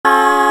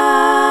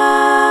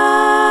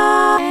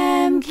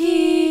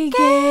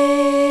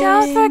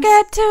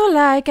forget to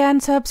like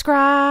and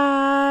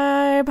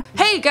subscribe.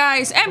 Hey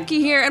guys, Emky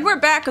here, and we're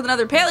back with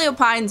another Paleo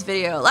Pines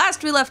video.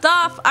 Last we left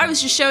off, I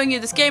was just showing you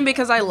this game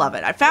because I love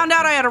it. I found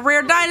out I had a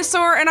rare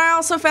dinosaur, and I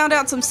also found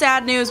out some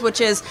sad news,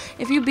 which is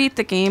if you beat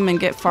the game and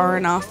get far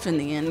enough in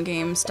the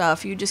end-game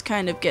stuff, you just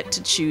kind of get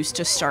to choose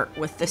to start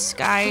with this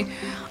guy.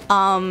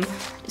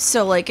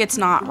 So like it's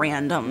not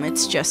random,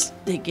 it's just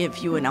they give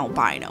you an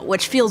albino,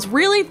 which feels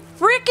really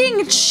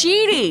freaking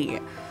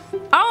cheaty.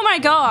 Oh my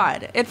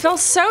god, it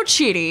feels so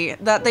cheaty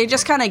that they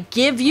just kind of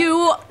give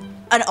you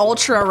an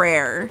ultra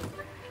rare.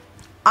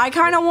 I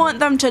kind of want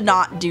them to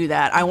not do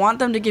that. I want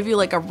them to give you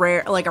like a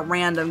rare, like a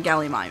random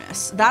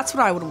Gallimimus. That's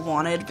what I would have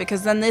wanted,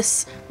 because then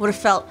this would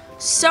have felt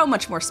so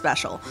much more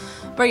special.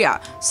 But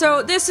yeah,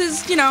 so this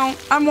is, you know,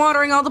 I'm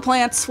watering all the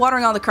plants,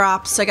 watering all the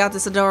crops. I got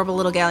this adorable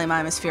little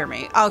Gallimimus fear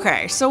me.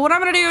 Okay, so what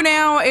I'm gonna do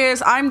now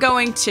is I'm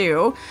going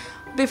to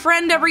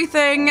befriend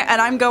everything,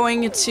 and I'm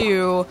going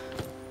to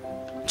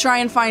try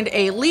and find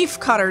a leaf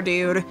cutter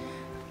dude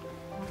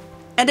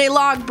and a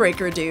log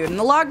breaker dude. And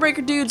the log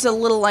breaker dude's a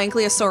little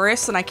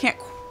Ankylosaurus, and I can't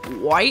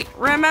quite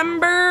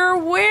remember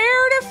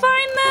where to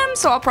find them,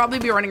 so I'll probably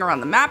be running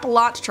around the map a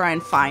lot to try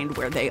and find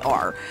where they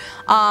are.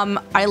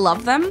 I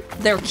love them.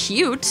 They're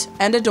cute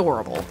and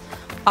adorable.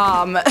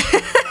 Ah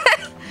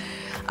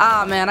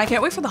man, I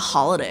can't wait for the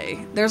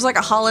holiday. There's like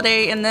a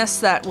holiday in this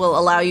that will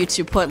allow you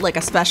to put like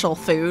a special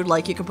food,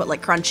 like you can put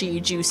like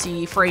crunchy,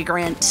 juicy,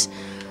 fragrant,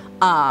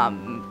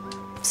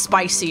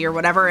 spicy or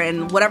whatever,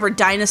 and whatever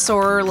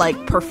dinosaur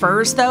like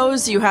prefers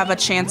those, you have a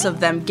chance of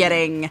them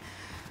getting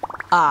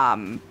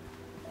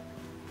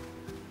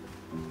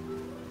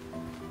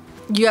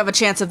you have a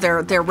chance of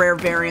their rare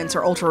variants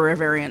or ultra rare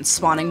variants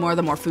spawning more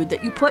the more food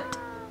that you put.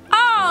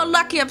 Oh,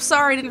 lucky, I'm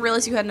sorry, I didn't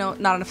realize you had not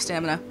enough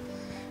stamina.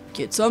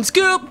 Get some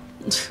scoop.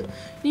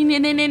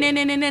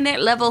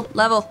 Level,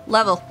 level,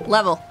 level,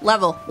 level,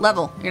 level,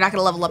 level. You're not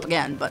gonna level up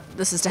again, but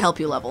this is to help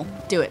you level.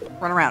 Do it.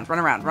 Run around, run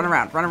around, run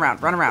around, run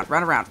around, run around,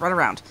 run around, run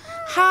around.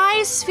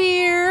 Hi,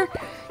 Sphere.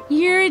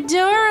 You're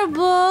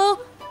adorable.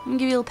 I'm gonna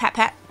give you a little pat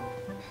pat. A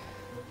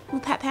little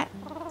pat pat.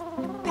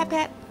 Pat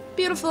pat.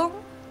 Beautiful.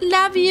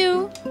 Love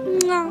you.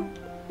 Mwah.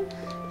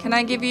 Can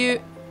I give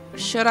you...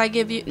 Should I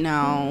give you...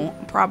 No,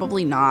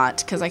 probably not,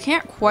 because I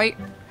can't quite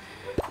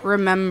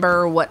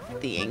remember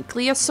what the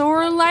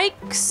Ankylosaur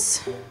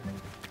likes.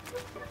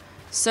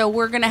 So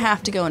we're gonna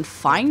have to go and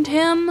find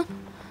him.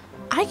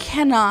 I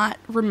cannot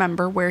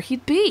remember where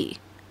he'd be.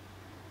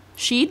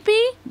 She'd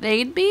be?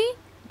 They'd be?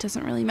 It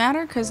doesn't really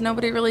matter because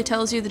nobody really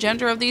tells you the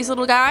gender of these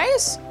little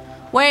guys.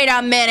 Wait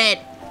a minute.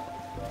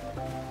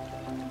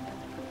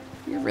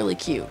 You're really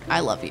cute. I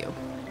love you.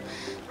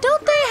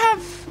 Don't they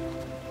have...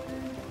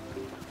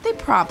 They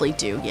probably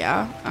do,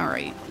 yeah.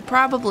 Alright.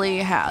 Probably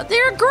have...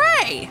 They're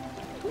gray!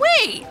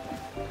 Wait!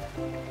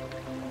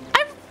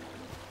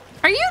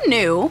 Are you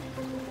new?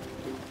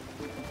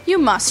 You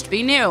must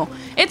be new.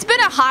 It's been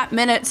a hot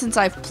minute since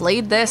I've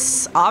played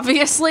this,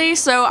 obviously,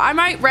 so I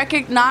might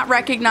not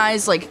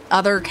recognize like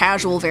other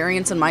casual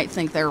variants and might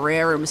think they're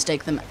rare or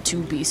mistake them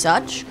to be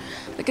such.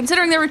 But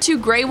considering there were two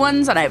gray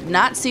ones and I have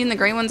not seen the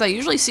gray ones, I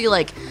usually see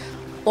like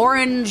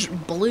orange,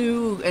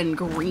 blue, and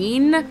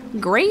green.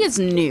 Gray is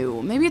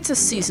new. Maybe it's a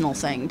seasonal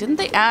thing. Didn't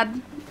they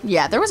add...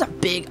 Yeah, there was a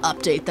big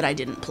update that I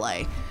didn't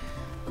play,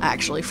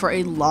 actually, for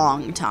a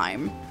long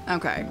time.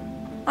 Okay.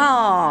 Oh,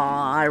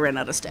 I ran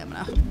out of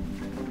stamina.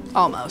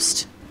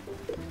 Almost.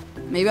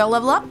 Maybe I'll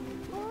level up?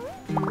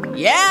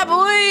 Yeah,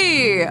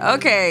 boy!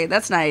 Okay,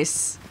 that's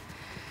nice.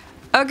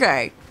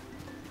 Okay.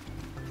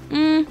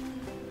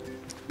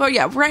 But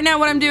yeah, right now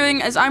what I'm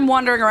doing is I'm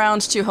wandering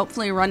around to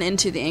hopefully run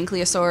into the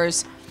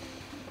Ankylosaurs,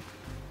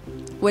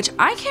 which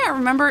I can't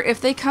remember if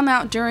they come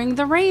out during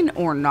the rain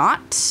or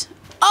not.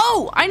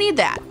 Oh, I need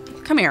that.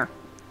 Come here.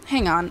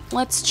 Hang on,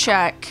 let's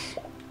check.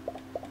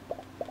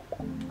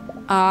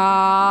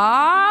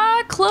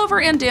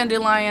 Clover and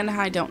dandelion.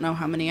 I don't know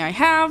how many I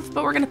have,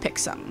 but we're gonna pick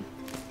some.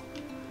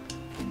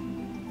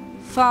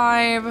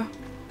 5.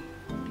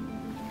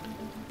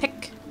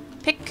 Pick.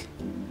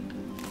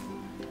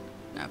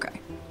 Okay.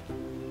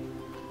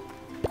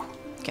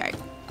 Okay.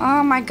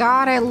 Oh my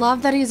god, I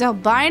love that he's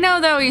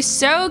albino though. He's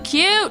so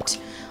cute.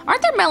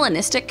 Aren't there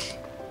melanistic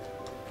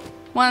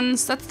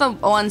ones? That's the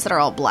ones that are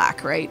all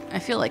black, right? I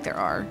feel like there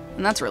are,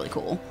 and that's really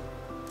cool.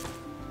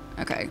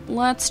 Okay,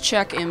 let's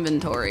check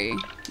inventory.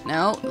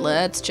 No,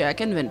 let's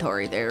check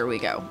inventory. There we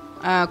go.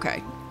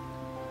 Okay.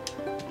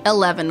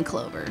 11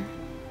 clover.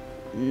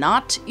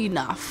 Not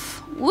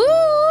enough. Woo!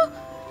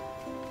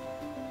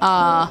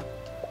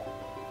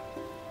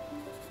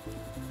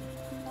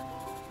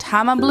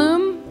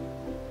 Tamabloom?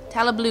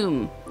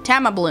 Talabloom.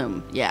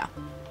 Tamabloom. Yeah.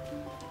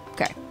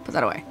 Okay, put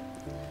that away.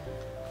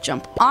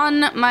 Jump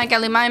on my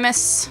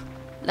Gallimimus.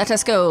 Let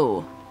us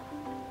go.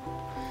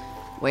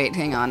 Wait,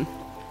 hang on.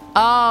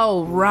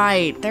 Oh,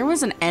 right. There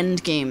was an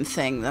end game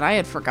thing that I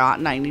had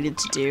forgotten I needed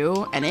to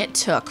do, and it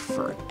took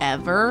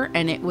forever,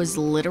 and it was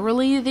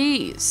literally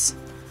these.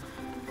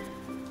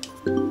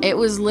 It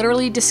was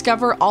literally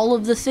discover all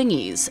of the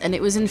thingies, and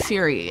it was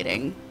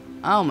infuriating.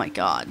 Oh my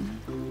god.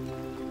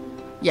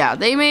 Yeah,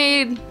 they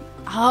made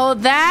Oh,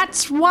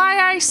 that's why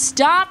I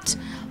stopped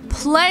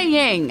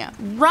playing.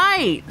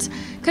 Right.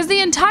 Because the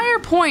entire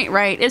point,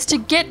 right, is to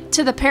get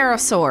to the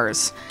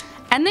parasaurs.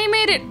 And they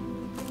made it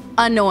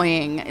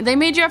annoying. They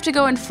made you have to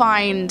go and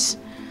find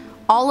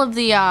all of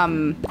the,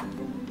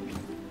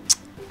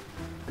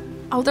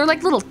 oh, they're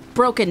like little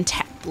broken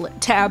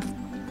tablets.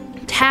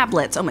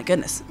 Oh my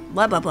goodness.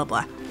 Blah, blah, blah,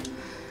 blah.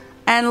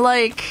 And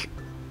like,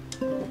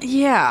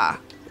 yeah.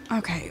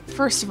 Okay,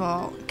 first of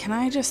all, can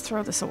I just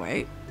throw this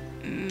away?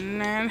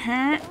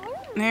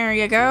 There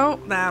you go.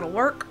 That'll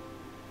work.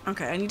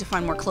 Okay, I need to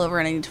find more clover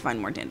and I need to find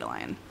more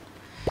dandelion.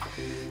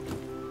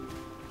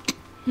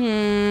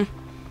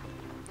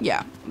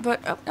 Yeah,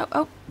 but,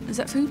 oh, is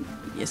that food?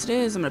 Yes, it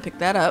is. I'm gonna pick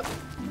that up.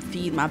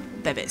 Feed my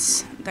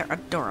babies. They're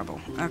adorable.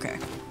 Okay.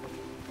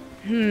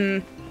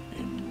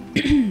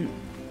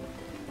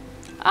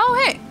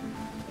 Oh, hey.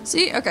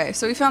 See? Okay,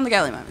 so we found the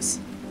gallimimus.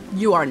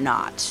 You are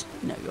not.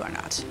 No, you are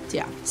not.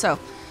 Yeah, so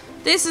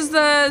this is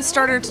the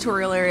starter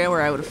tutorial area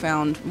where I would have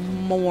found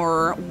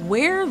more.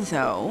 Where,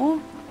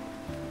 though,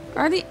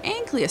 are the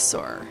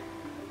ankylosaur?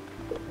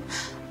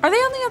 Are they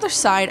on the other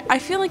side? I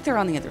feel like they're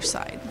on the other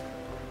side.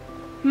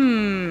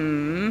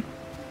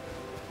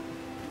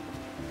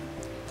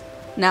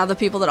 Now the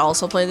people that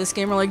also play this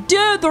game are like,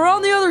 dude, they're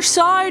on the other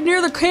side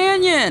near the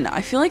canyon.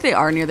 I feel like they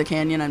are near the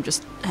canyon. I'm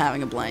just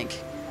having a blank.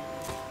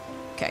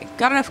 Okay,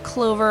 got enough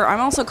clover. I'm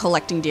also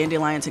collecting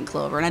dandelions and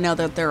clover, and I know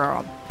that there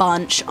are a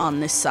bunch on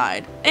this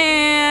side.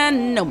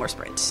 And no more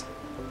sprints.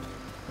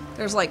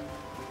 There's like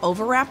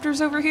oviraptors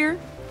over here.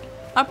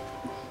 Up.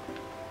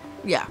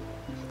 Yeah,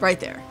 right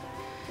there.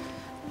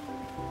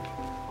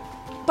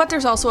 But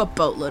there's also a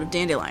boatload of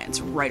dandelions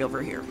right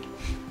over here.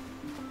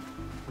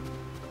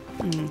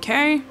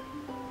 Okay.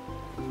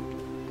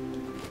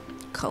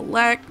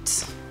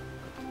 Collect.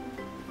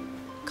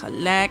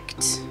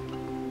 Collect.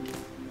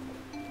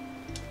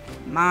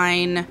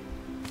 Mine.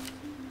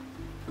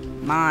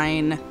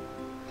 Mine.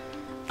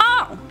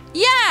 Oh!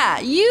 Yeah!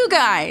 You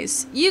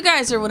guys! You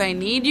guys are what I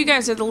need. You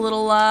guys are the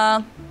little,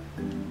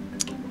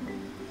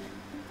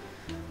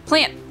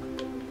 plant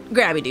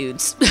grabby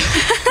dudes.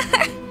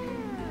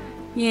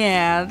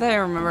 Yeah, I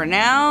remember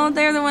now.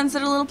 They're the ones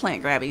that are little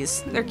plant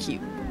grabbies. They're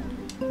cute.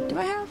 Do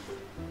I have?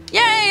 Yay!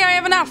 I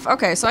have enough!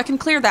 Okay, so I can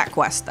clear that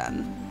quest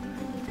then.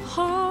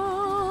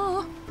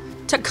 Ha!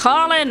 To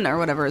Colin! Or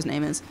whatever his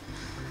name is.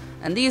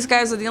 And these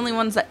guys are the only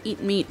ones that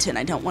eat meat, and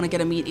I don't want to get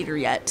a meat eater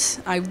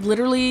yet. I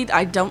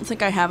don't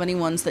think I have any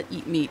ones that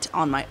eat meat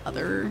on my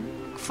other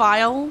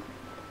file.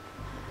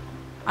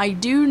 I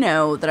do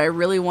know that I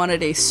really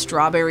wanted a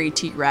strawberry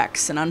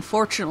T-Rex, and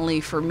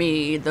unfortunately for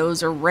me,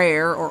 those are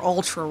rare or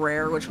ultra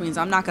rare, which means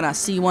I'm not gonna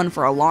see one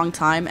for a long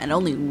time, and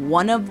only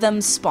one of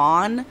them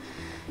spawn.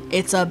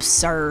 It's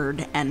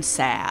absurd and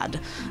sad.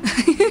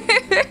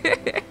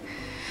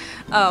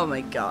 Oh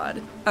my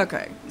god.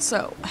 Okay,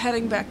 so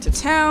heading back to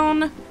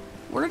town.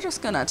 We're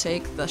just gonna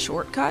take the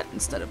shortcut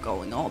instead of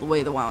going all the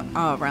way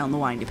around the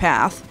windy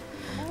path.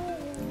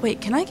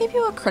 Wait, can I give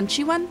you a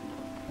crunchy one?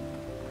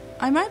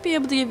 I might be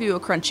able to give you a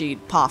crunchy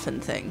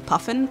Poffin thing.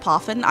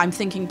 Poffin? I'm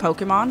thinking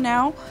Pokemon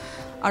now.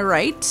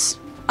 Alright.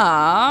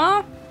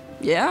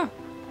 Yeah.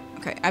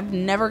 Okay, I've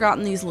never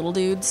gotten these little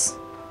dudes.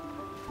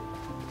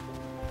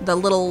 The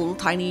little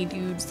tiny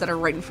dudes that are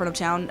right in front of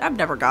town. I've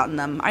never gotten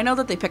them. I know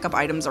that they pick up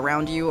items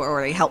around you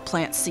or they help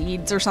plant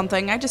seeds or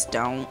something. I just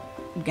don't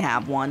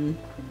have one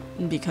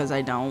because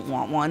I don't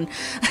want one.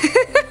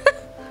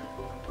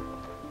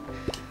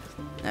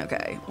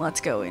 Okay,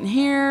 let's go in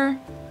here.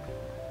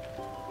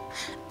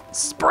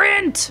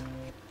 Sprint!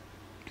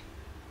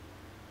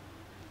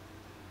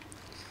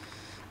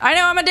 I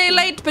know I'm a day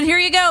late, but here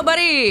you go,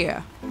 buddy.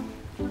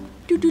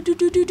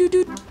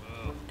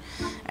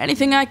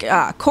 Anything I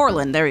can...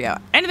 Corlin, there you go.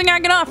 Anything I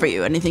can offer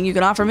you? Anything you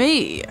can offer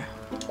me?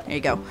 There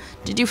you go.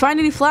 Did you find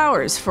any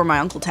flowers for my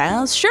Uncle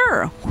Taz?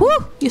 Sure.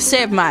 Whew, you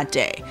saved my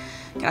day.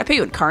 Can I pay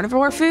you in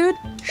carnivore food?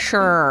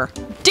 Sure.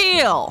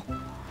 Deal!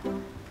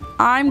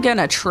 I'm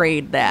gonna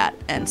trade that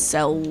and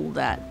sell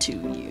that to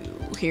you.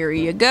 Here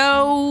you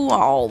go.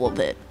 All of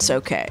it.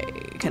 Okay.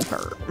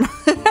 Confirm.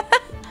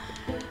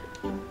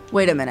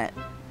 Wait a minute.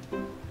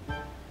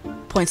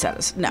 Point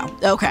status. No.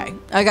 Okay.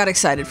 I got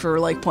excited for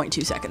like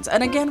 0.2 seconds.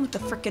 And again with the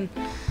frickin'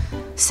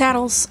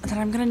 saddles that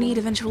I'm gonna need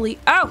eventually.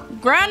 Oh!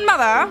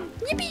 Grandmother!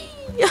 Yippee!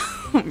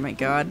 Oh my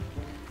god.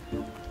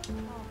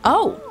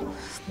 Oh!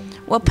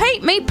 Well,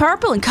 paint me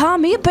purple and call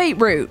me a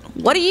beetroot.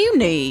 What do you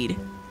need?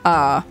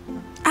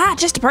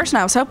 Just a person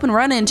I was hoping to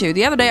run into.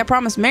 The other day I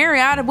promised Mary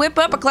I'd whip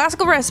up a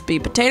classical recipe.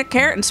 Potato,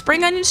 carrot, and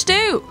spring onion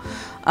stew.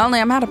 Only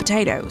I'm out of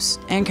potatoes.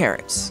 And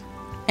carrots.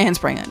 And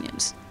spring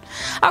onions.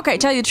 Okay,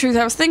 tell you the truth,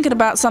 I was thinking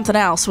about something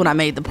else when I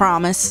made the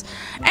promise.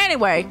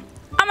 Anyway,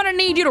 I'm gonna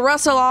need you to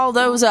rustle all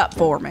those up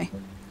for me.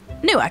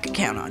 Knew I could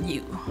count on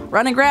you.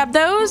 Run and grab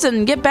those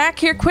and get back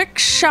here quick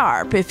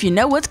sharp if you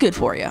know what's good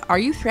for you. Are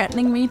you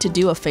threatening me to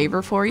do a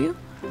favor for you?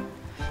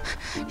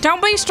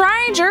 Don't be a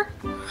stranger.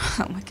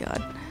 Oh my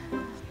god.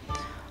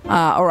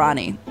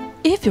 Orani,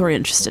 if you're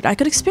interested, I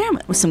could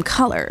experiment with some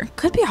color.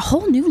 Could be a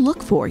whole new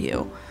look for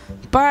you.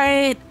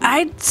 but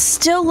I'd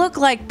still look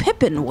like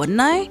Pippin, wouldn't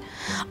I?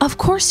 Of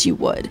course you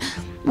would.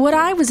 What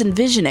I was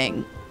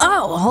envisioning...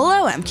 Oh,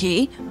 hello,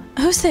 Emky.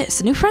 Who's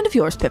this? A new friend of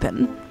yours,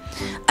 Pippin?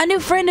 A new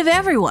friend of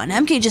everyone.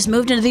 Emky just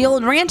moved into the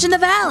old ranch in the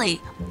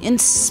valley.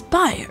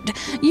 Inspired.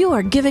 You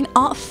are giving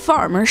off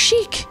farmer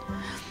chic.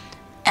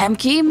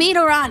 Emky, meet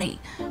Orani.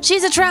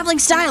 She's a traveling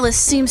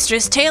stylist,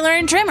 seamstress, tailor,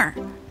 and trimmer.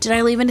 Did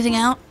I leave anything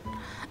out?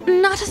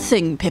 Not a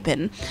thing,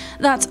 Pippin.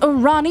 That's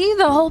Orani,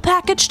 the whole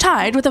package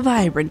tied with a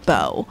vibrant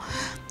bow.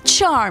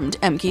 Charmed,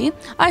 Emky.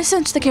 I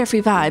sense the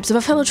carefree vibes of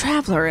a fellow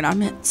traveler in our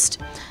midst.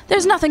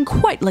 There's nothing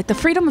quite like the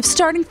freedom of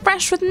starting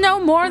fresh with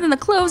no more than the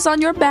clothes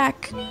on your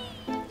back.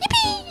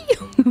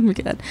 Yippee! Oh my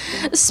god.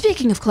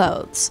 Speaking of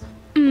clothes,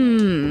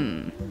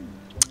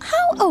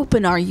 how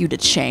open are you to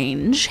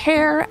change?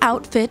 Hair,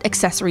 outfit,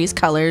 accessories,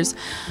 colors?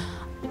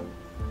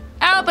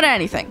 Open to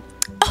anything.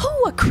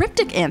 Oh, a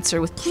cryptic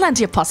answer with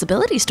plenty of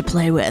possibilities to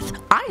play with.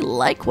 I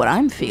like what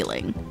I'm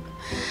feeling.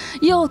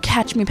 You'll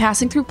catch me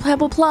passing through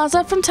Pebble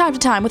Plaza from time to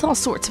time with all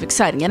sorts of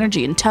exciting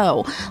energy in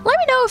tow. Let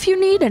me know if you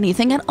need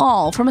anything at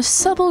all, from a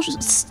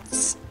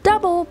shift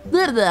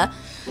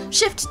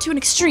to an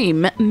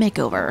extreme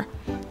makeover.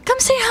 Come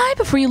say hi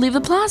before you leave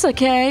the plaza,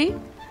 Kay.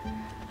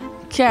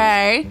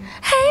 Okay.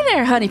 Hey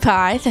there, honey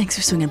pie. Thanks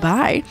for swinging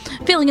by.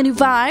 Feeling a new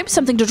vibe?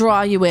 Something to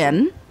draw you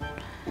in?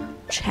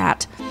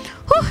 Chat.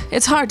 Whew,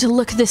 it's hard to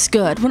look this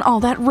good when all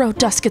that road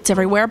dust gets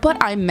everywhere, but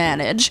I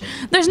manage.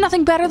 There's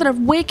nothing better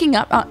than waking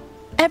up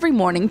every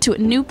morning to a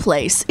new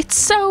place. It's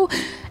so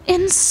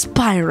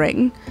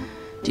inspiring.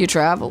 Do you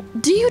travel?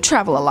 Do you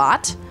travel a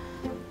lot?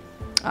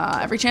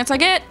 Every chance I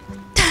get.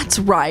 That's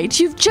right.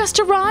 You've just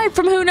arrived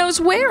from who knows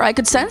where. I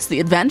could sense the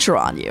adventure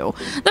on you.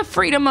 The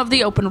freedom of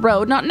the open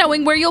road, not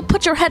knowing where you'll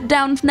put your head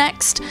down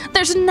next.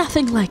 There's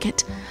nothing like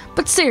it.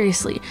 But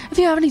seriously, if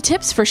you have any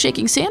tips for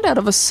shaking sand out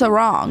of a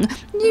sarong,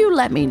 you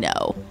let me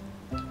know.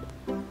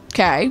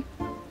 Okay.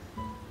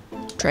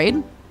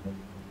 Trade?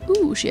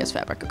 Ooh, she has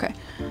fabric. Okay.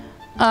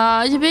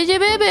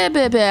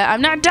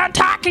 I'm not done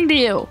talking to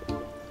you.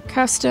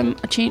 Custom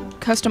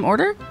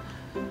order?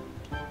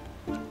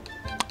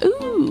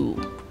 Ooh.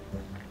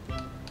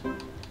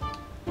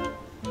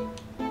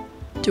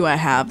 Do I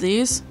have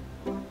these?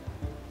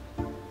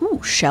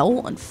 Ooh,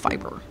 shell and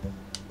fiber.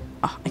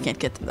 Oh, I can't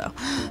get them though.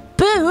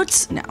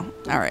 Boots? No.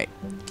 Alright.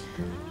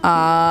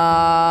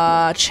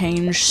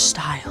 Change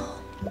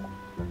style.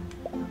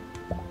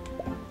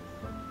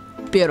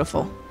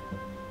 Beautiful.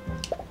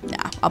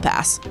 Nah, I'll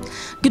pass.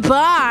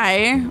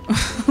 Goodbye!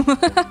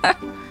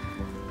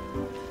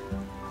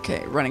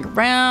 Okay, running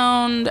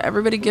around.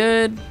 Everybody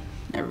good?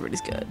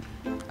 Everybody's good.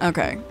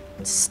 Okay.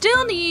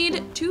 Still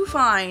need to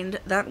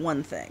find that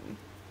one thing.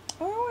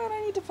 Oh, and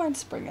I need to find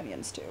spring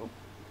onions too.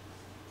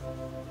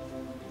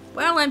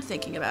 Well, I'm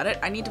thinking about it.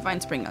 I need to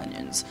find spring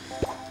onions.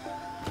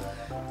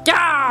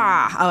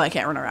 Ah! Oh, I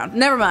can't run around.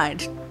 Never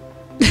mind.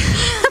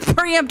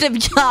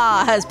 Preemptive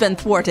yaw has been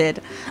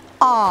thwarted.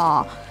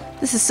 Aw,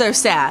 this is so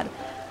sad.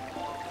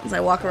 As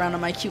I walk around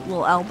on my cute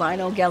little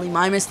albino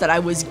Gallimimus that I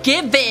was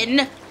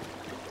given.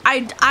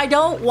 I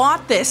don't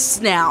want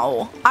this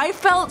now. I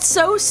felt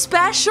so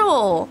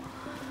special.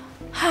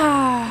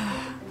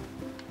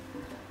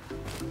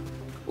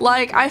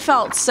 Like, I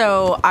felt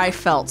so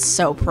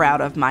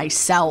proud of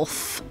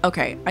myself.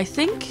 Okay, I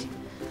think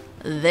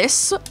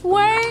this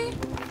way?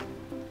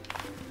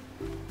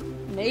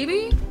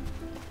 Maybe?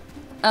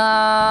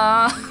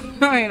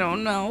 I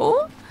don't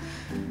know.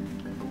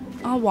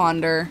 I'll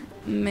wander.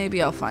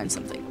 Maybe I'll find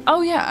something.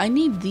 Oh yeah, I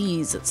need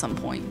these at some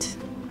point.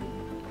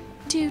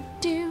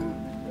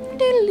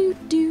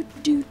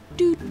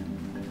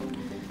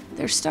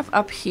 There's stuff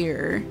up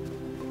here.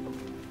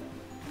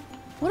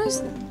 What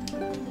is...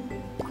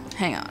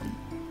 Hang on.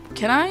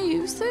 Can I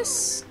use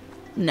this?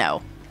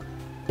 No.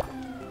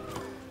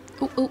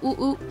 Ooh, ooh,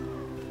 ooh, ooh.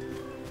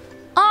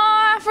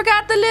 Oh, I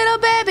forgot the little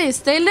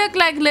babies. They look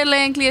like little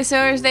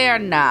ankylosaurs. They are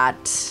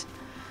not.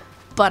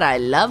 But I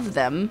love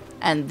them.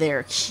 And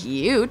they're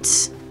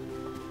cute.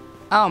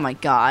 Oh my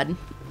god.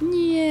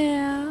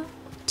 Yeah.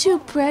 Too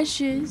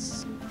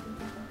precious.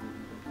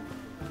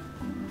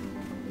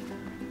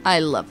 I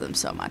love them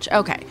so much.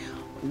 Okay.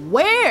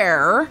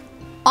 Where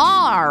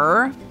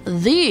are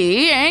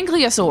the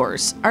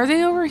ankylosaurs? Are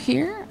they over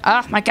here?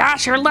 Oh my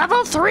gosh, you're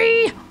level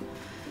 3!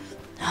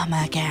 Oh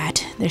my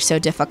god, they're so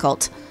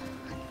difficult.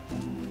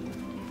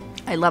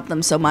 I love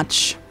them so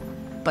much,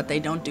 but they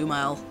don't do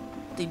well.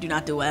 They do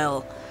not do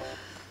well.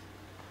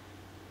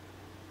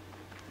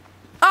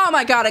 Oh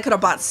my god, I could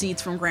have bought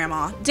seeds from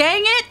Grandma.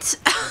 Dang it!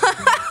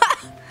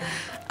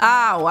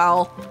 Ah,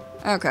 well.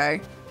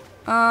 Okay.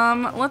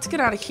 Let's get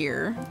out of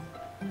here.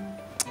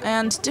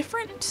 And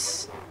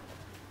different...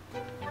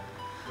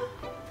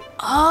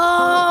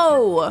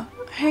 Oh!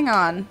 Hang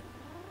on.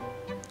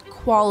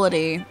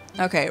 Quality.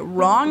 Okay,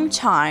 wrong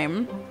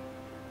time.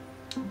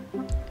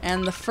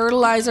 And the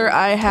fertilizer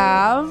I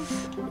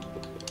have...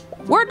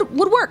 would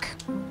work.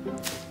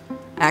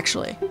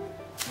 Actually.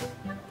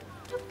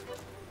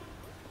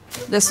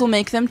 This will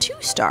make them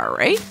 2-star,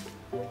 right?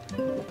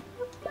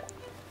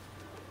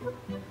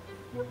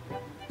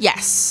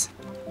 Yes.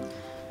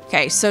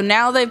 Okay, so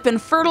now they've been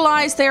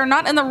fertilized. They are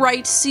not in the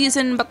right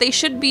season, but they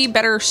should be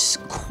better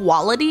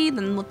quality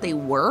than what they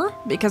were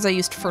because I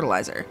used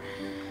fertilizer.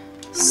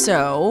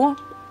 So,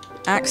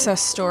 access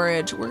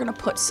storage. We're gonna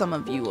put some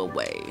of you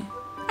away.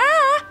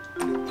 Ah!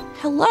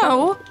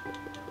 Hello?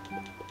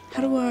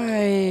 How do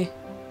I...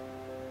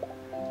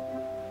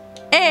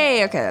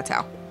 Hey, okay, that's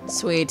how.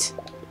 Sweet.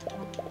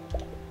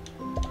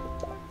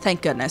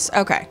 Thank goodness.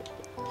 Okay.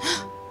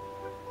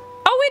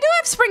 Oh, we do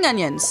have spring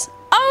onions.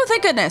 Oh,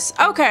 thank goodness.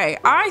 Okay,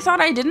 I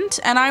thought I didn't,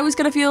 and I was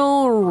gonna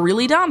feel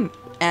really dumb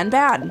and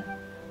bad.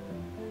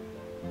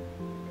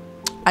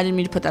 I didn't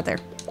mean to put that there.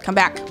 Come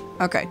back.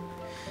 Okay.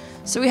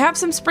 So we have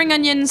some spring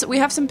onions. We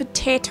have some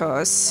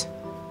potatoes.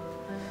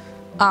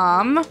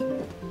 That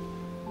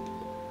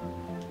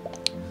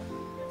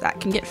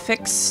can get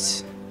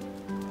fixed.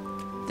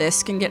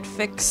 This can get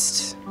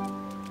fixed.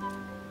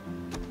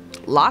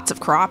 Lots of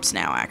crops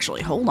now,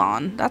 actually. Hold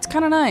on. That's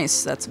kind of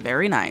nice. That's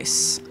very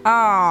nice.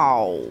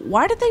 Oh,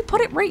 why did they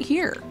put it right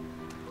here?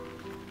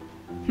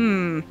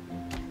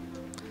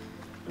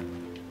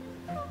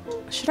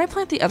 Should I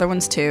plant the other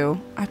ones too?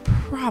 I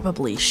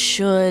probably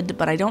should,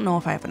 but I don't know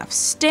if I have enough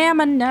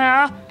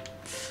stamina.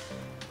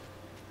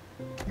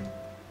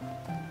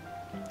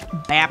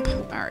 Bap.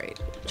 All right.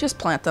 Just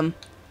plant them.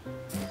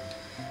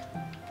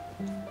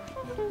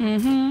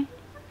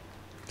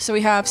 So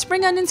we have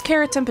spring onions,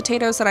 carrots, and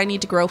potatoes that I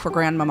need to grow for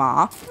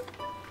Grandmama.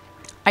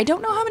 I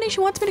don't know how many she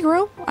wants me to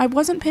grow. I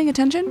wasn't paying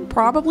attention.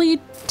 Probably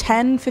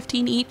 10,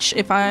 15 each,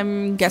 if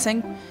I'm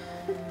guessing.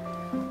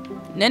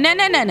 No.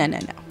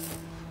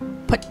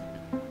 Put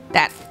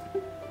that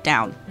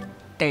down.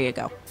 There you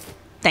go.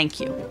 Thank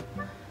you.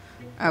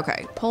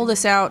 Okay, pull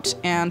this out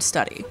and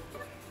study.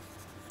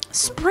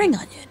 Spring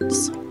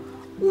onions.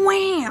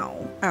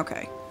 Wow.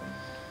 Okay.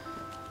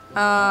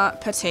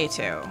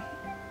 Potato.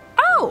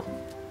 Oh!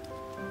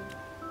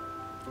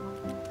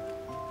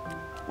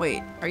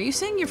 Wait, are you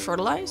saying you're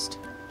fertilized?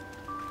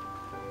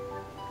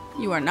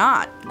 You are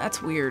not.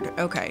 That's weird.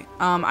 Okay.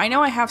 I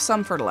know I have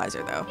some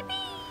fertilizer, though.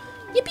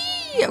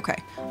 Yippee!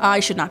 Okay. I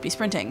should not be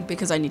sprinting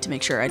because I need to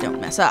make sure I don't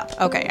mess up.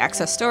 Okay,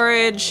 access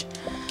storage.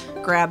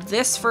 Grab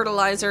this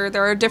fertilizer.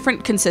 There are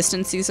different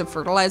consistencies of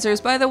fertilizers,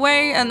 by the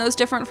way, and those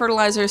different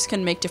fertilizers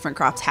can make different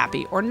crops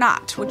happy or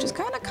not, which is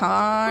kind of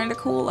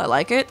cool. I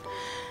like it.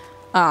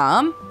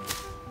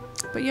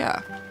 But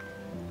yeah.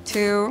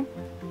 2,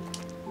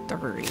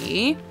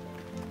 3,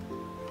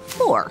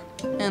 4.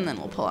 And then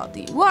we'll pull out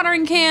the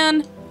watering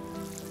can.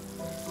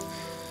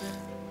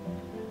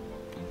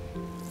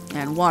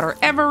 And water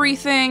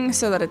everything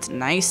so that it's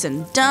nice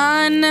and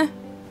done.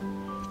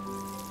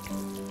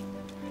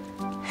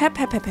 Hep,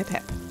 hep, hep, hep,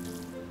 hep.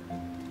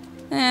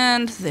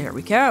 And there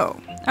we go.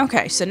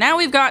 Okay, so now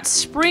we've got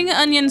spring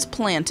onions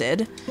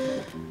planted.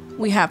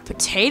 We have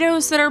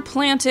potatoes that are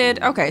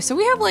planted. Okay, so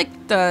we have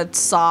like the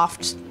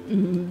soft,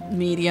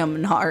 medium,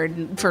 and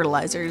hard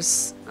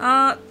fertilizers.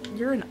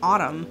 You're in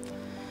autumn.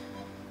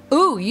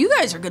 Ooh, you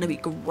guys are gonna be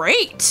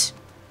great.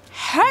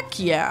 Heck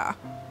yeah.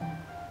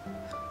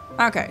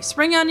 Okay,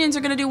 spring onions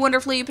are gonna do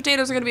wonderfully.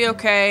 Potatoes are gonna be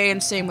okay,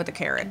 and same with the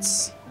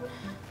carrots.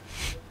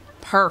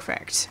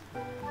 Perfect.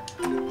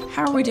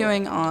 How are we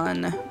doing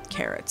on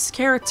carrots?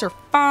 Carrots are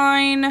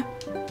fine.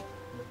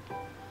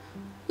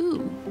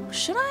 Ooh,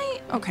 should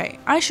I? Okay,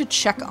 I should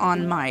check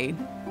on my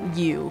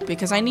you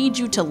because I need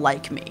you to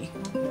like me.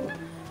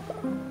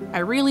 I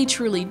really,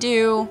 truly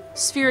do.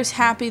 Sphere is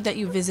happy that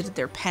you visited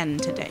their pen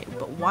today,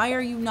 but why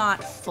are you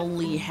not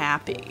fully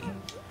happy?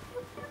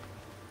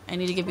 I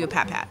need to give you a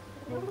pat-pat.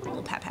 A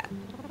little pat-pat.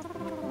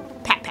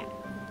 Pat-pat.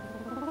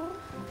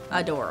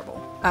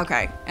 Adorable.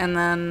 Okay, and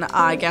then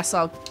I guess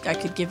I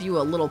could give you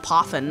a little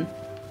poffin.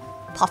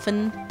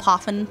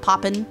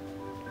 Poppin'.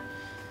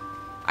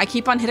 I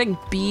keep on hitting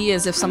B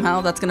as if somehow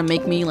that's gonna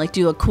make me like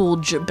do a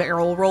cool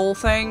barrel roll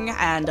thing,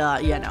 and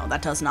yeah, no,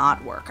 that does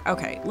not work.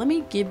 Okay, let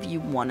me give you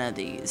one of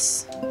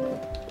these.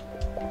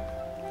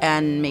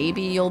 And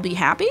maybe you'll be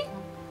happy?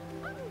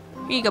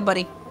 Here you go,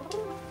 buddy.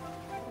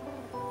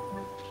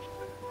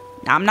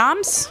 Nom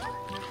noms?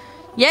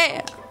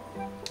 Yeah!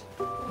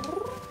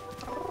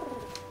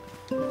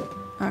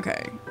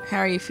 Okay, how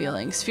are you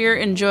feeling? Sphere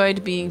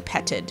enjoyed being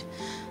petted.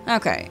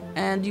 Okay,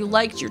 and you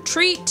liked your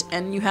treat,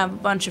 and you have a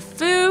bunch of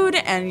food,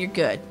 and you're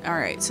good.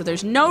 Alright, so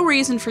there's no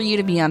reason for you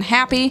to be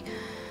unhappy,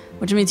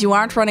 which means you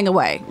aren't running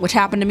away, which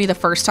happened to me the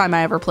first time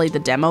I ever played the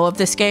demo of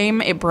this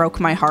game. It broke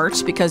my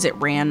heart because it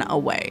ran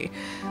away.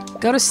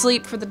 Go to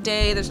sleep for the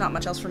day. There's not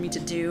much else for me to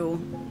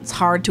do. It's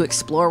hard to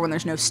explore when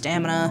there's no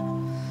stamina.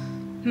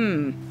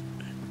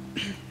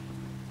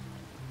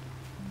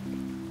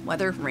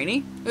 Weather,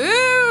 rainy?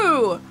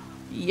 Ooh!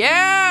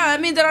 Yeah,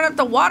 that means I don't have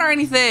to water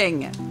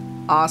anything.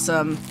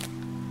 Awesome.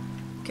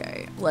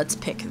 Okay, let's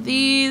pick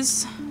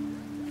these.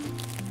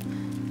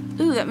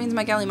 Ooh, that means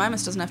my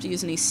Gallimimus doesn't have to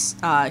use any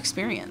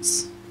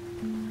experience.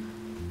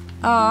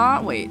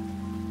 Wait.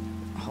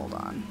 Hold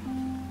on.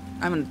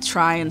 I'm gonna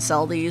try and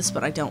sell these,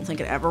 but I don't think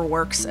it ever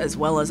works as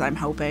well as I'm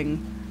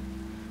hoping.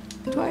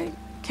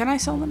 Can I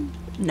sell them?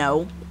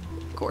 No,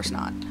 of course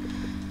not.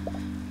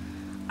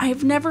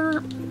 I've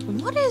never...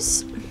 What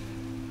is...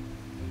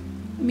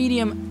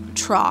 medium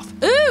trough?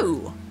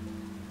 Ooh!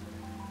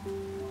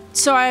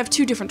 So I have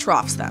 2 different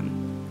troughs then.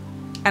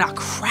 And a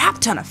crap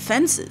ton of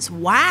fences.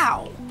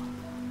 Wow.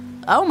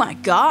 Oh my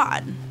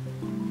god.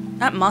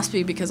 That must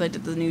be because I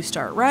did the new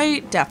start,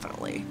 right?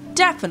 Definitely.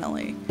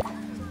 Definitely.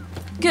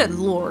 Good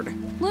lord.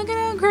 Look at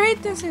how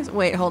great this is.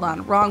 Wait, hold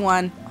on. Wrong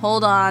one.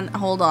 Hold on,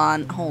 hold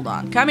on, hold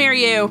on. Come here,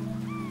 you.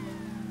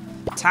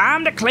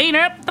 Time to clean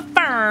up the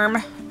farm.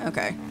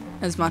 Okay.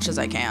 As much as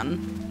I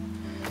can.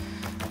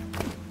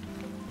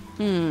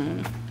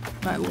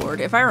 My lord.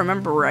 If I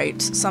remember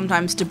right,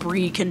 sometimes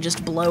debris can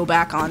just blow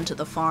back onto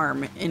the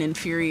farm in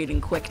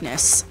infuriating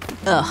quickness.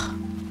 Ugh.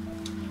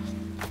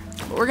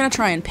 But we're gonna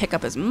try and pick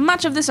up as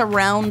much of this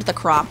around the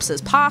crops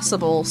as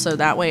possible, so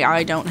that way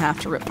I don't have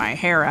to rip my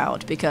hair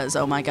out, because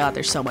oh my god,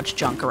 there's so much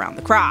junk around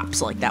the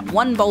crops. Like that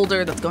one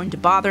boulder that's going to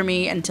bother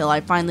me until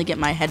I finally get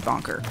my head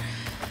bonker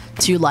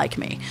to like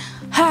me.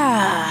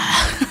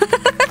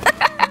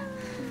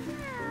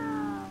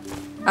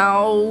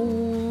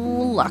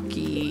 Oh,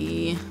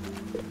 lucky.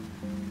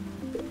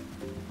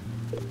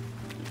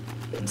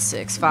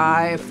 6,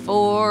 5,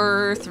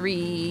 4,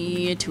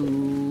 3, 2,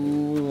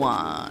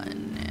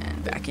 1.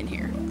 And back in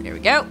here. There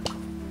we go.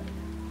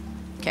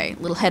 Okay,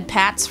 little head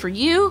pats for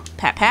you.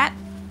 Pat, pat.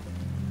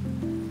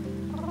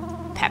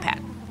 Pat, pat.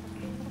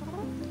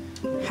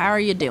 How are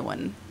you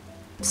doing?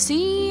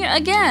 See,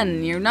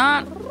 again, you're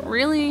not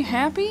really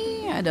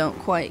happy. I don't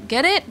quite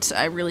get it.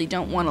 I really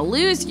don't want to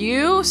lose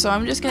you, so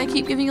I'm just gonna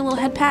keep giving you little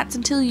head pats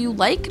until you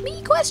like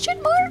me,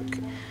 question mark?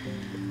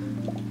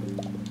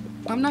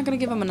 I'm not gonna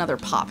give him another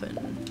poppin',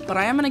 but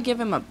I am gonna give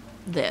him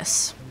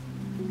this.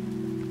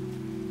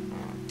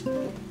 No,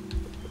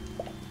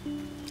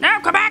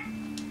 come back!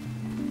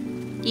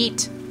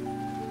 Eat.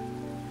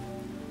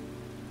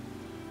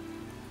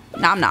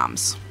 Nom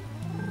noms.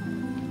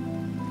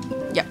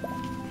 Yep.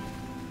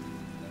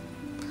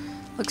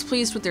 Looks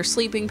pleased with their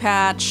sleeping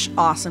patch.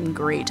 Awesome,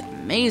 great,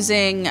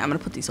 amazing. I'm gonna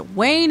put these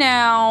away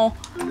now.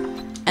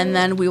 And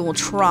then we will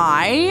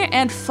try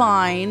and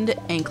find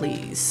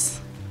Anky's.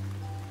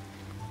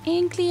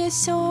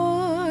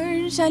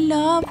 Ankylosaurs, I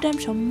love them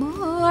so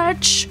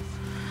much.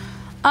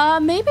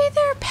 Maybe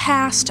they're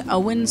past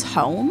Owen's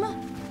home?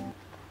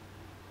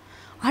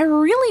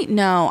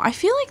 I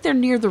feel like they're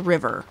near the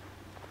river.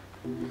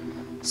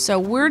 So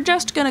we're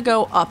just gonna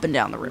go up and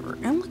down the river.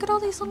 And look at all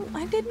these little,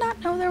 I did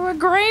not know there were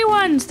gray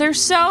ones. They're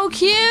so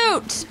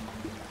cute.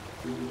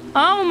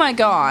 Oh my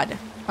god.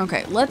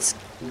 Okay, let's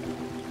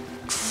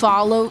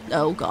follow,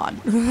 oh god.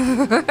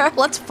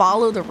 Let's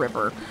follow the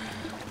river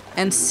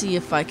and see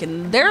if I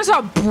can, there's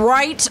a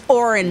bright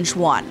orange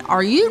one.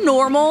 Are you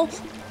normal?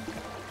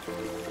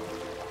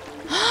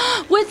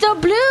 With the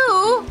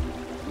blue?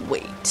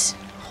 Wait,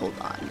 hold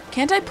on.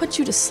 Can't I put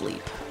you to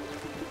sleep?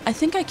 I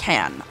think I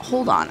can.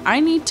 Hold on. I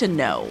need to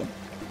know.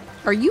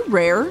 Are you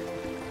rare?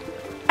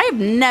 I have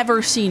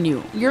never seen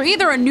you. You're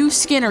either a new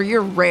skin or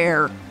you're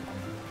rare.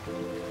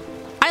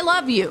 I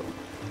love you.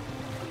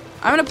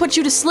 I'm gonna put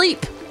you to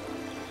sleep.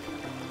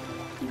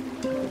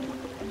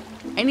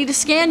 I need to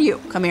scan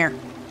you. Come here.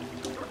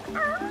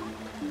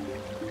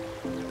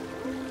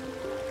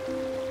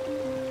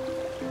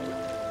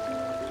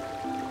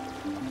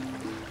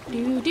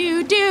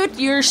 Dude,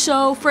 you're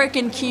so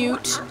freaking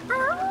cute.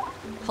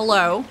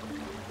 Hello.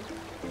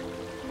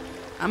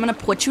 I'm gonna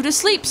put you to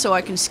sleep so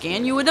I can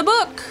scan you with a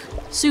book.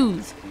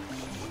 Soothe.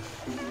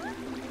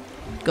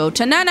 Go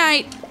to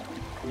night-night.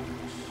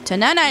 To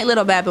night-night,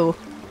 little babu.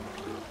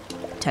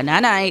 To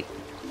night-night.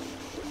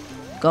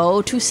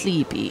 Go to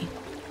sleepy.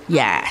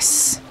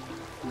 Yes.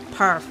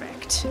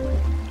 Perfect.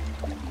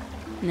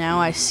 Now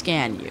I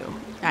scan you.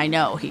 I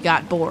know, he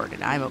got bored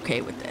and I'm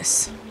okay with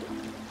this.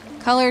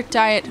 Color,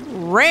 diet,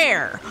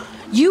 rare.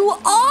 You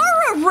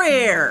are a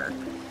rare.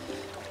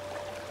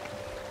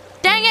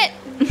 Dang it.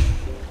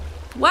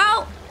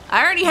 Well,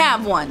 I already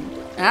have one,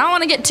 and I don't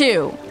want to get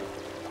 2.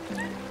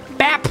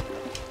 Bap!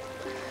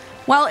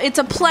 Well, it's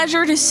a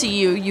pleasure to see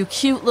you, you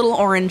cute little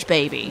orange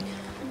baby.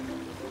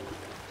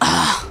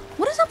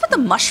 What is up with the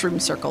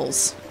mushroom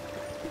circles?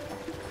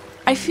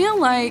 I feel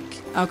like...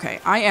 Okay,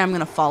 I am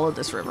going to follow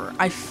this river.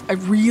 I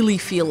really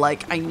feel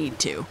like I need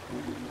to.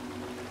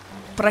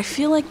 But I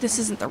feel like this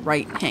isn't the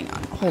right... Hang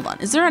on, hold on.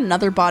 Is there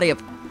another body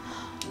of...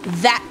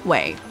 That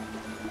way.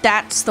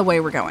 That's the way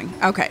we're going.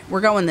 Okay,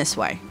 we're going this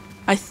way.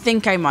 I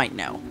think I might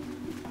know.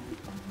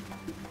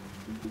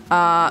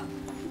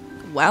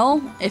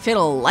 Well, if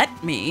it'll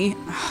let me...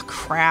 Oh,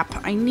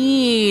 crap. I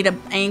need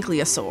an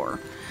ankylosaur.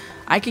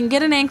 I can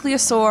get an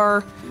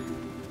ankylosaur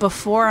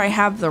before I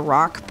have the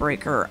rock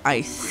breaker,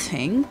 I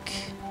think.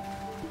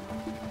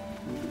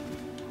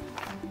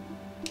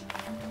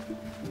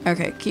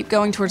 Okay, keep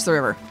going towards the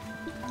river.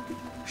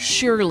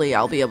 Surely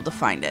I'll be able to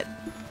find it.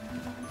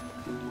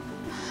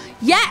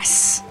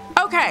 Yes!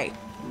 Okay.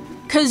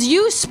 Because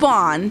you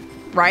spawn...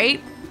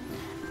 Right?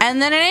 And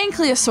then an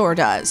ankylosaur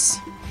does.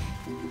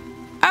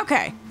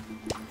 Okay.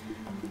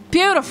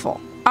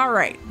 Beautiful.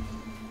 Alright.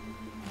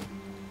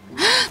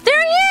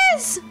 There he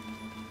is!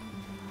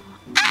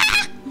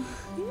 Ah!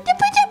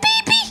 The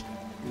baby!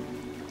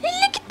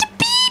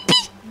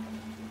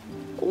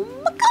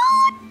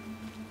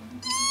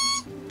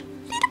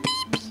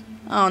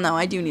 Oh no,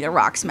 I do need a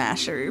rock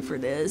smasher for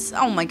this.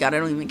 Oh my god, I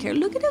don't even care.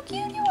 Look at how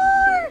cute you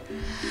are.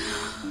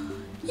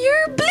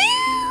 You're blue.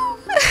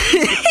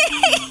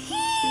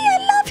 I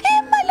love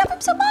him. I love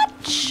him so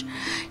much.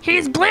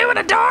 He's blue and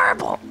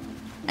adorable.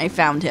 I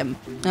found him.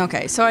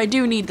 Okay, so I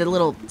do need the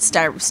little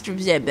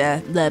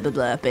blah, blah,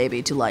 blah,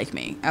 baby to like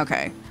me.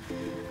 Okay.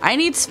 I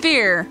need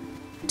Sphere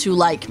to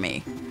like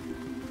me.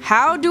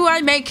 How do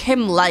I make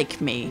him like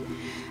me?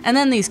 And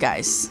then these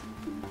guys.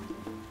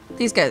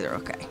 These guys are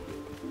okay.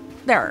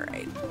 They're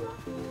alright.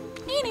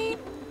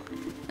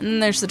 And then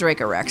there's the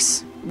Draco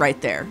Rex right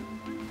there.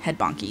 Head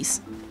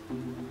bonkies.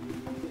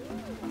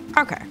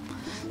 Okay.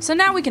 So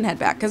now we can head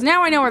back, because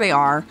now I know where they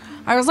are.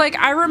 I was like,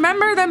 I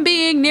remember them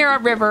being near a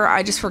river.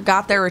 I just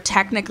forgot there were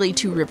technically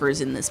 2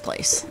 rivers in this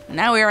place.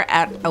 Now we are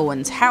at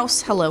Owen's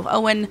house. Hello,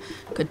 Owen.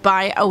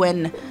 Goodbye,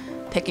 Owen.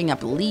 Picking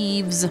up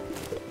leaves.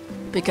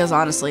 Because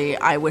honestly,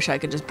 I wish I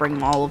could just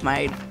bring all of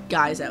my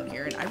guys out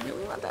here, and I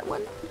really want that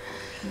one.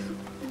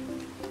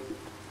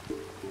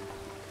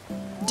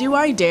 Do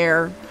I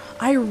dare?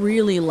 I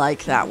really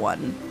like that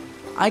one.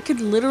 I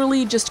could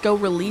literally just go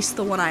release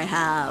the one I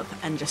have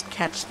and just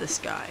catch this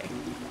guy.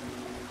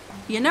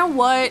 You know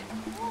what?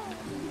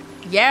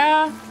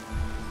 Yeah.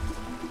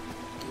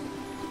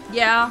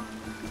 Yeah.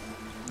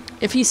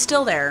 If he's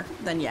still there,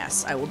 then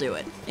yes, I will do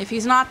it. If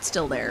he's not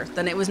still there,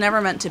 then it was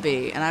never meant to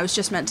be, and I was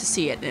just meant to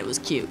see it, and it was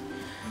cute.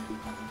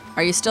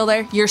 Are you still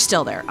there? You're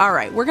still there.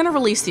 Alright, we're gonna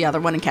release the other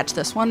one and catch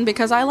this one,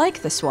 because I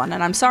like this one,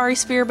 and I'm sorry,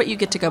 Sphere, but you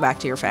get to go back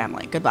to your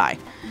family. Goodbye.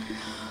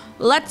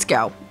 Let's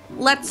go.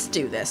 Let's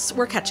do this.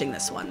 We're catching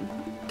this one.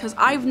 Because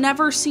I've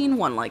never seen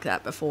one like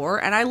that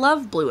before, and I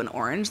love blue and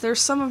orange. They're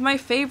some of my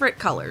favorite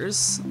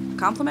colors.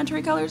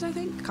 Complementary colors, I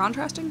think?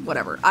 Contrasting?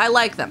 Whatever. I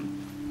like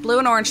them. Blue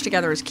and orange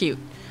together is cute.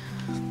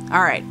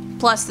 Alright.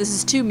 Plus, this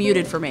is too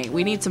muted for me.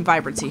 We need some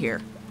vibrancy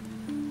here.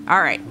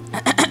 Alright.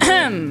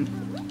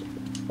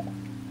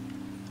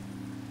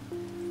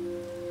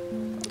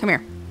 Come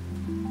here.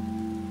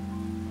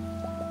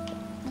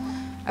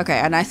 Okay,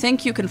 and I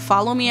think you can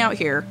follow me out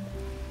here.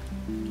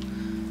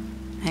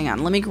 Hang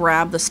on, let me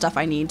grab the stuff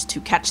I need to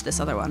catch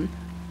this other one.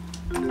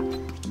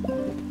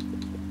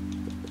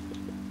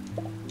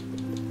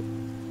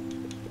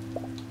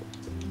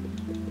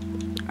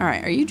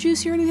 Alright, are you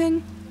juicy or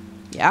anything?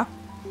 Yeah?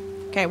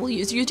 Okay, we'll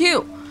use you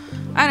too.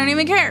 I don't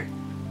even care.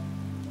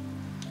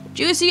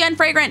 Juicy and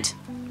fragrant.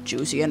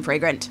 Juicy and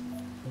fragrant.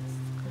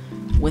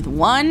 With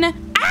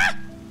one... Ah!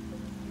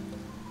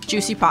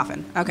 Juicy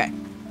Poffin. Okay.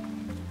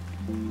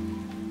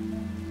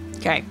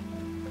 Okay.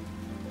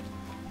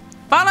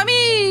 Follow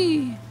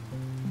me!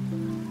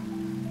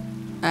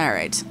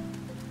 Alright.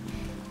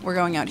 We're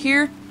going out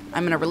here.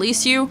 I'm gonna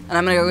release you, and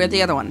I'm gonna go get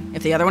the other one.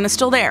 If the other one is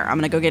still there, I'm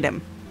gonna go get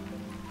him.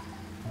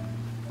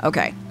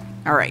 Okay.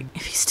 Alright.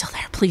 If he's still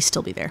there, please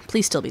still be there.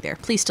 Please still be there.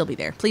 Please still be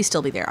there. Please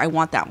still be there. I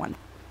want that one.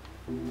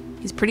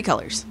 He's pretty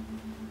colors.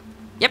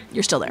 Yep,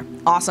 you're still there.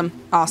 Awesome.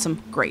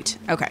 Awesome. Great.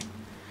 Okay.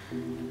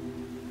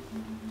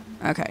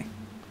 Okay.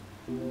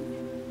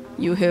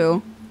 You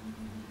who?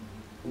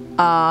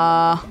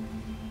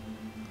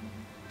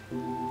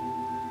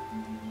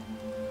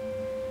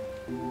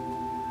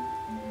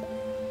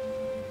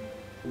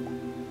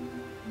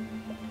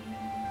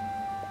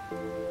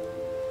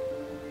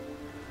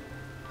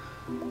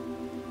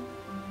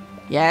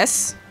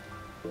 Yes.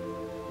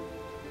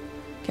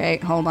 Okay,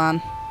 hold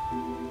on.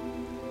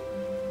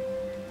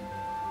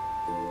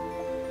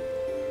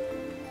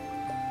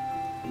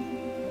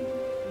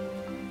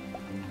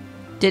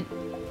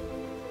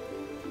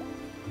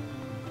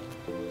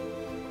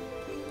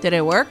 Did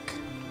it work?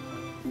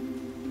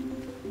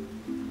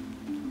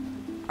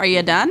 Are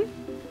you done?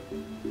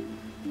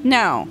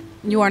 No,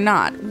 you are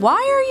not. Why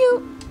are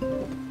you...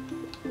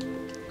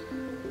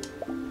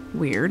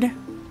 Weird.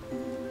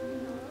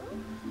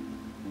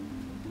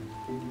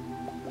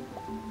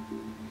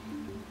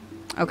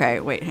 Okay,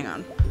 wait, hang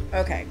on.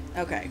 Okay,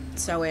 okay.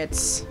 So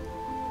it's...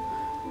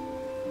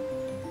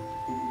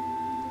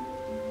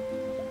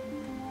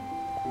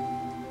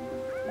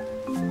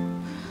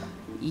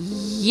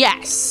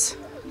 Yes.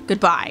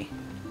 Goodbye.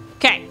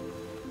 Okay.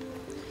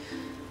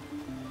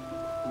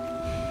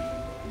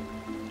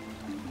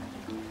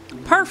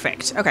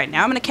 Perfect. Okay,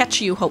 now I'm gonna catch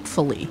you,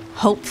 hopefully.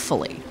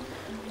 Hopefully.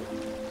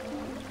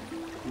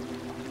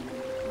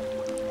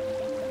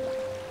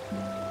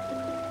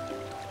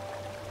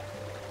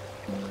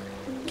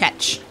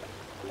 Catch.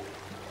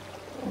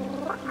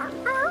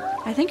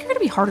 I think you're gonna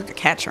be harder to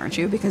catch, aren't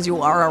you? Because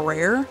you are a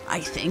rare, I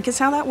think is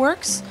how that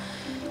works.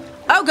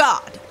 Oh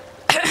god.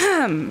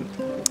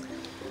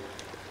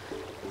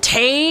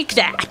 Take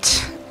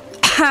that.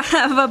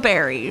 Have a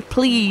berry.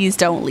 Please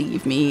don't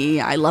leave me.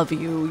 I love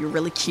you. You're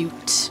really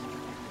cute.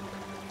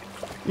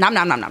 Nom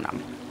nom nom nom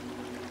nom.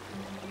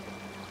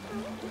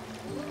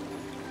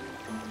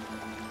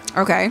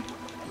 Okay.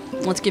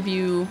 Let's give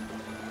you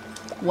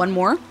one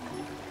more.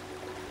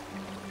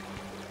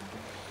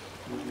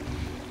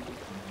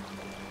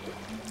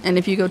 And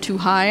if you go too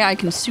high, I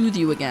can soothe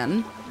you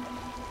again.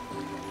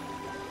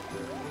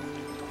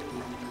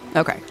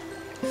 Okay.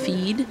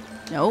 Feed.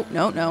 No,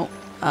 no, no.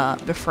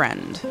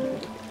 befriend.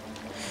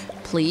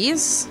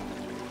 Please?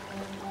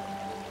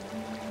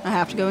 I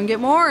have to go and get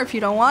more if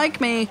you don't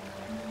like me.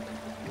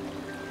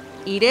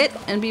 Eat it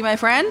and be my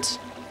friend?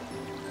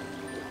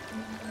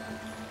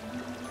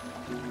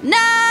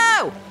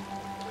 No!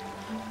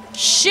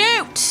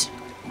 Shoot!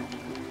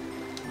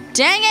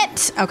 Dang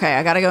it! Okay,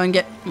 I gotta go and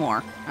get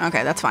more.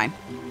 Okay, that's fine.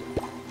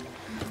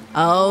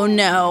 Oh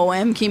no,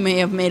 Emky may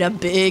have made a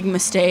big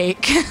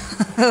mistake.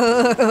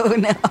 Oh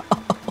no.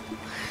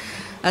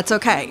 That's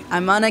okay.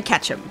 I'm gonna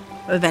catch him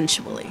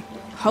eventually.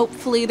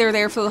 Hopefully they're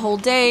there for the whole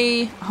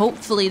day.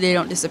 Hopefully they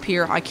don't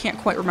disappear. I can't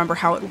quite remember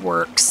how it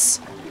works.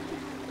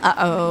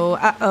 Uh-oh,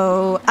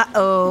 uh-oh,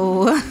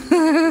 uh-oh.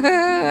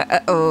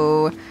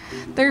 Uh-oh.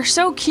 They're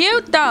so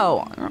cute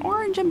though. They're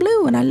orange and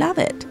blue and I love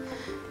it.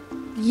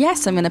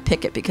 Yes, I'm gonna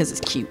pick it because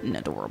it's cute and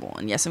adorable.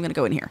 And yes, I'm gonna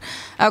go in here.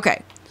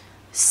 Okay.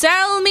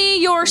 Sell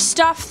me your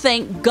stuff.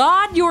 Thank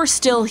God you're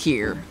still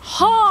here.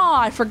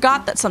 Ha! I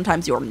forgot that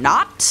sometimes you're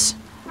not.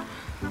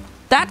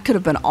 That could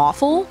have been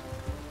awful.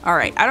 All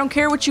right, I don't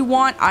care what you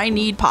want. I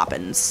need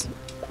poppins.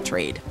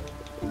 Trade.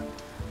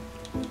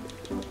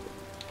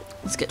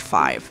 Let's get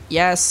 5.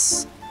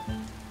 Yes.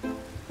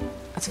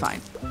 That's fine.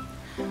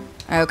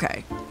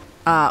 Okay.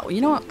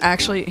 You know what?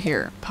 Actually,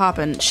 here.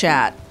 Poppin,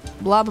 chat.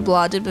 Blah, blah,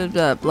 blah, blah,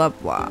 blah, blah,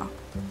 blah.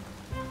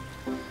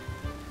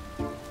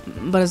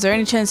 But is there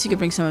any chance you could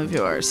bring some of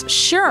yours?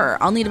 Sure.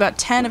 I'll need about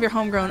 10 of your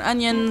homegrown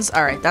onions.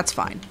 All right, that's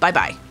fine.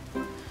 Bye-bye.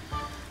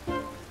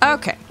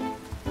 Okay.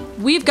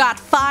 We've got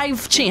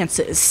 5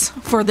 chances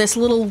for this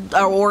little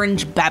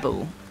orange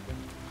babu.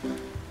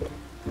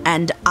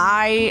 And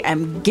I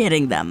am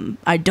getting them.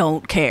 I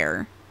don't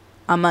care.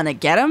 I'm gonna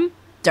get them.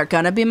 They're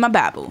gonna be my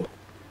babu.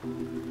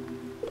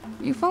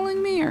 Are you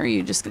following me or are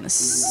you just gonna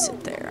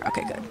sit there?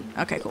 Okay, good.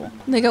 Okay, cool.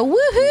 They go,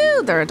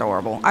 woohoo! They're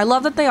adorable. I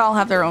love that they all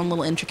have their own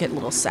little intricate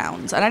little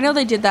sounds. And I know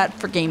they did that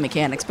for game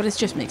mechanics, but it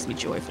just makes me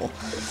joyful.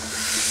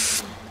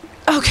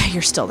 Okay,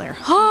 you're still there.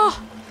 Oh,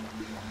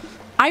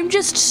 I'm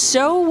just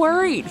so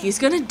worried he's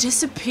gonna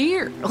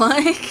disappear.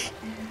 Like,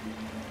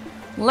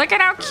 look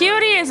at how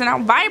cute he is and how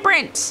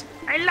vibrant.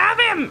 I love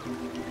him.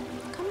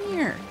 Come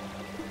here.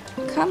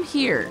 Come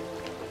here.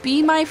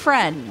 Be my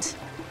friend.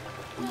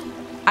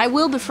 I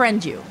will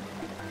befriend you.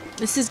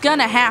 This is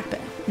gonna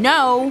happen.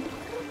 No.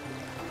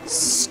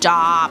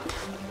 Stop.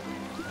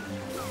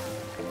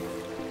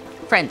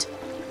 Friend.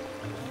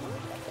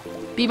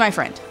 Be my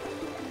friend.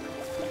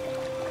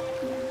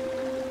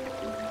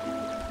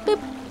 Boop.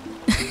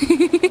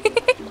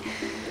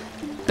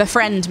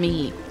 Befriend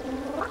me.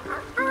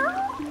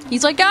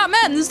 He's like, oh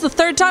man, this is the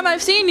 3rd time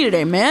I've seen you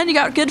today, man. You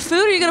got good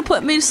food or you gonna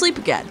put me to sleep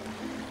again?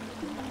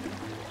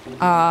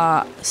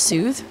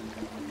 Soothe.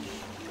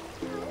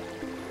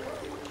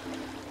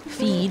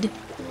 Feed.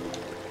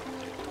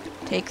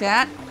 Take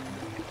that.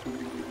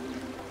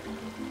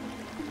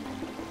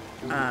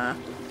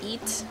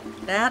 Eat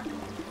that.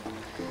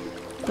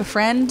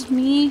 Befriend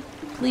me,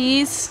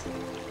 please.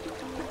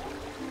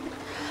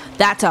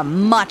 That's a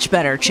much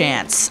better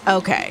chance.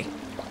 Okay.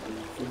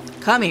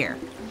 Come here.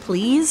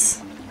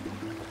 Please?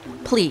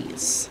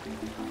 Please.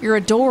 You're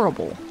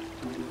adorable.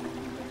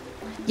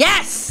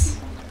 Yes!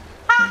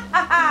 Ha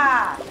ha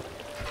ha!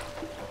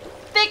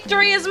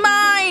 Victory is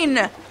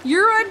mine!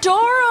 You're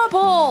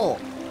adorable!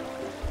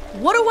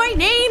 What do I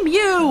name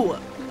you?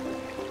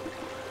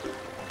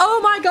 Oh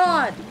my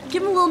god!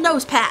 Give him a little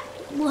nose pat.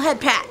 A little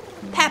head pat.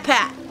 Pat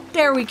pat.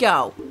 There we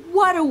go.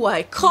 What do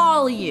I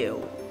call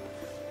you?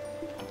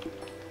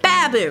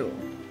 Babu.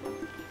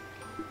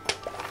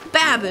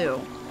 Babu.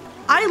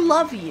 I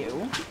love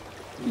you.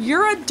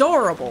 You're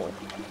adorable.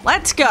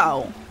 Let's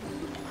go.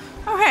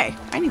 Oh hey,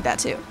 I need that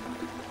too.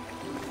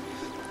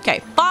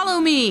 Okay, follow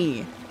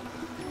me.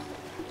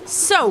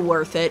 So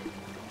worth it.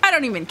 I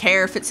don't even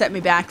care if it set me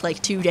back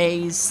like 2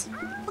 days.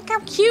 Look how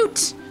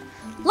cute.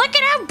 Look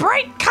at how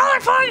bright,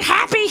 colorful, and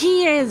happy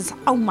he is.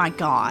 Oh my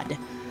god.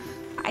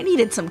 I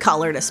needed some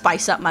color to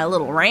spice up my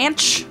little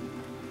ranch.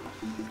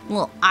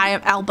 Little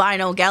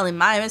albino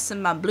gallimimus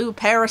and my blue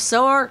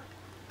parasaur.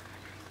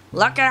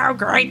 Look at how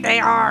great they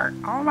are.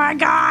 Oh my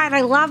god,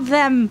 I love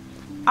them.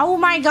 Oh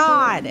my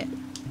god.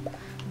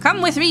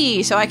 Come with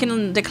me so I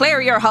can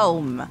declare your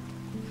home.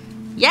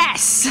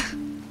 Yes.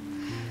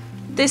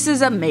 This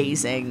is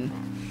amazing.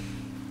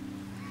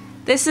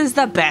 This is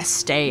the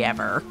best day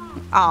ever.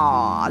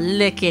 Aw,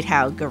 look at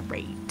how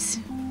great.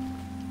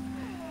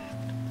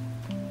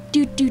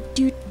 Doot doot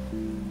doot.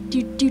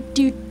 Doot doot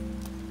doot.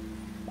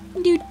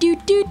 Doot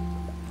doot doot.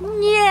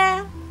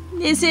 Yeah,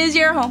 this is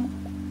your home.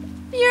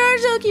 You're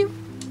so cute.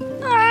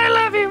 I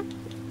love you.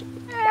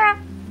 Yeah.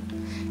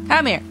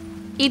 Come here.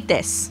 Eat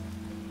this.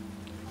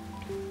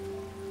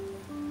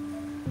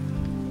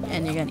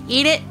 And you're gonna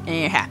eat it and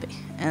you're happy.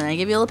 And I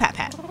give you a little pat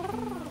pat.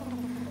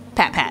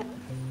 Pat pat.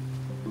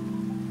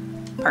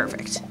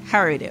 Perfect. How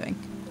are you doing?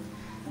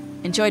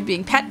 Enjoyed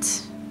being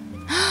pet?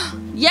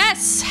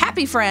 Yes!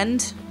 Happy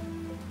friend.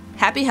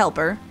 Happy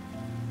helper.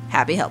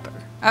 Happy helper.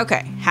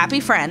 Okay. Happy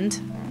friend.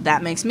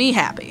 That makes me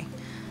happy.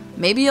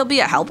 Maybe you'll be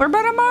a helper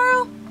by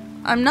tomorrow?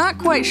 I'm not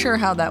quite sure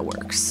how that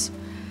works.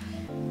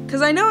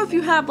 Because I know if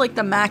you have, like,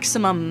 the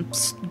maximum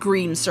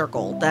green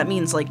circle, that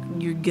means, like,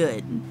 you're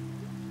good.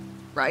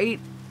 Right?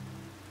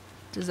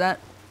 Does that...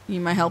 You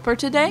my helper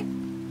today?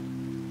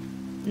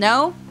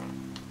 No?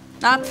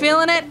 Not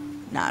feeling it?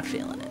 Not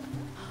feeling it.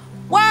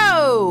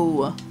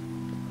 Whoa!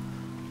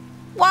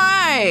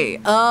 Why?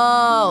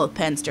 Oh, the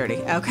pen's dirty.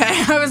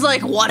 Okay. I was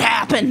like, what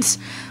happened?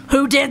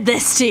 Who did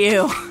this to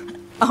you?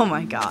 Oh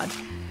my god.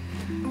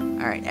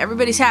 Alright,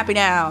 everybody's happy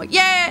now.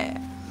 Yeah!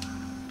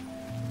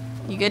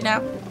 You good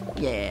now?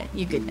 Yeah,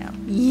 you good now.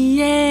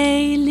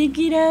 Yay, look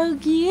at how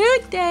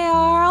cute they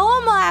are.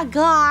 Oh my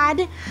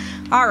god.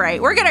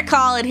 Alright, we're gonna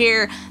call it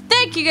here.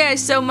 Thank you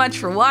guys so much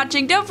for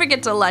watching. Don't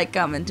forget to like,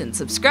 comment, and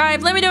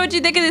subscribe. Let me know what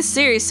you think of this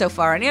series so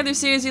far. Any other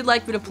series you'd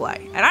like me to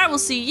play. And I will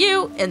see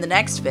you in the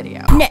next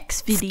video.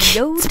 Next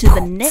video to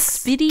the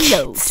next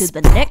video to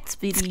the next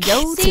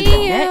video to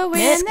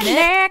the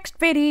next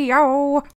video.